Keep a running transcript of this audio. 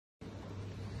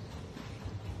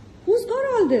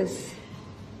all this?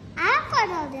 I've got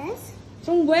all this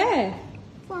From where?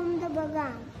 from the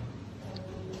bagan.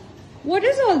 What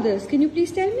is all this? Can you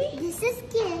please tell me? This is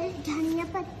kale, dhania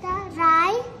patta,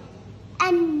 rye,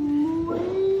 and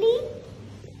mooli.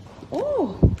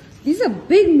 Oh, these are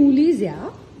big moolies, yeah?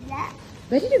 Yeah.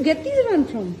 Where did you get these one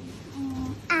from?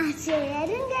 Actually, I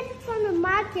didn't get it from the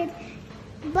market,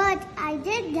 but I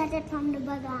did get it from the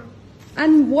bagan.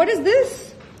 And what is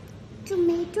this?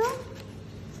 Tomato.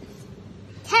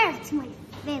 Carrots, my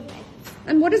favorite.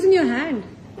 And what is in your hand?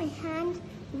 My hand,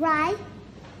 rye.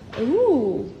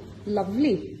 Ooh,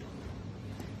 lovely.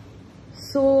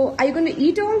 So, are you going to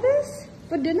eat all this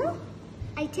for dinner?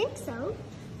 I think so.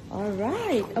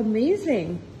 Alright,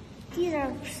 amazing. These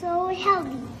are so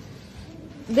healthy.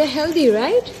 They're healthy,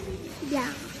 right?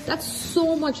 Yeah. That's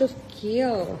so much of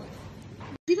kale.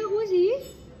 Jeva, who is he?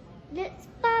 That's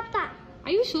Papa.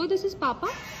 Are you sure this is Papa?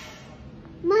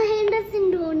 Mahendra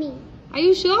Singh Dhoni. Are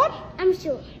you sure? I'm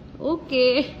sure.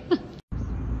 Okay.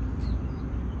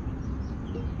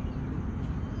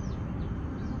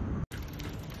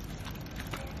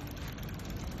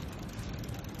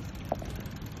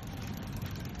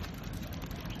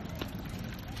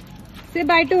 Say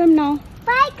bye to him now.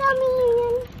 Bye,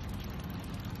 Chameleon.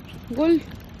 Go.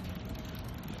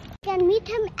 I can meet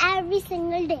him every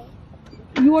single day.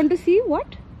 You want to see what?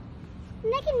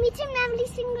 And I can meet him every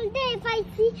single day if I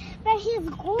see where he is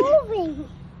going.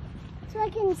 So I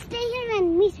can stay here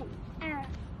and meet him.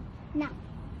 Now,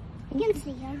 I can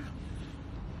stay here.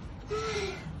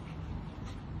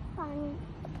 Fine.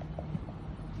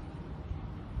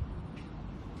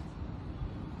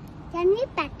 Can we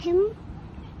pet him?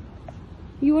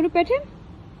 You want to pet him?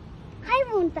 I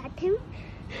won't pet him.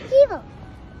 He will.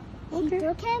 Okay. He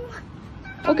took him.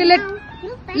 Okay, And now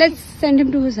he'll pet let's send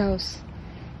him to his house.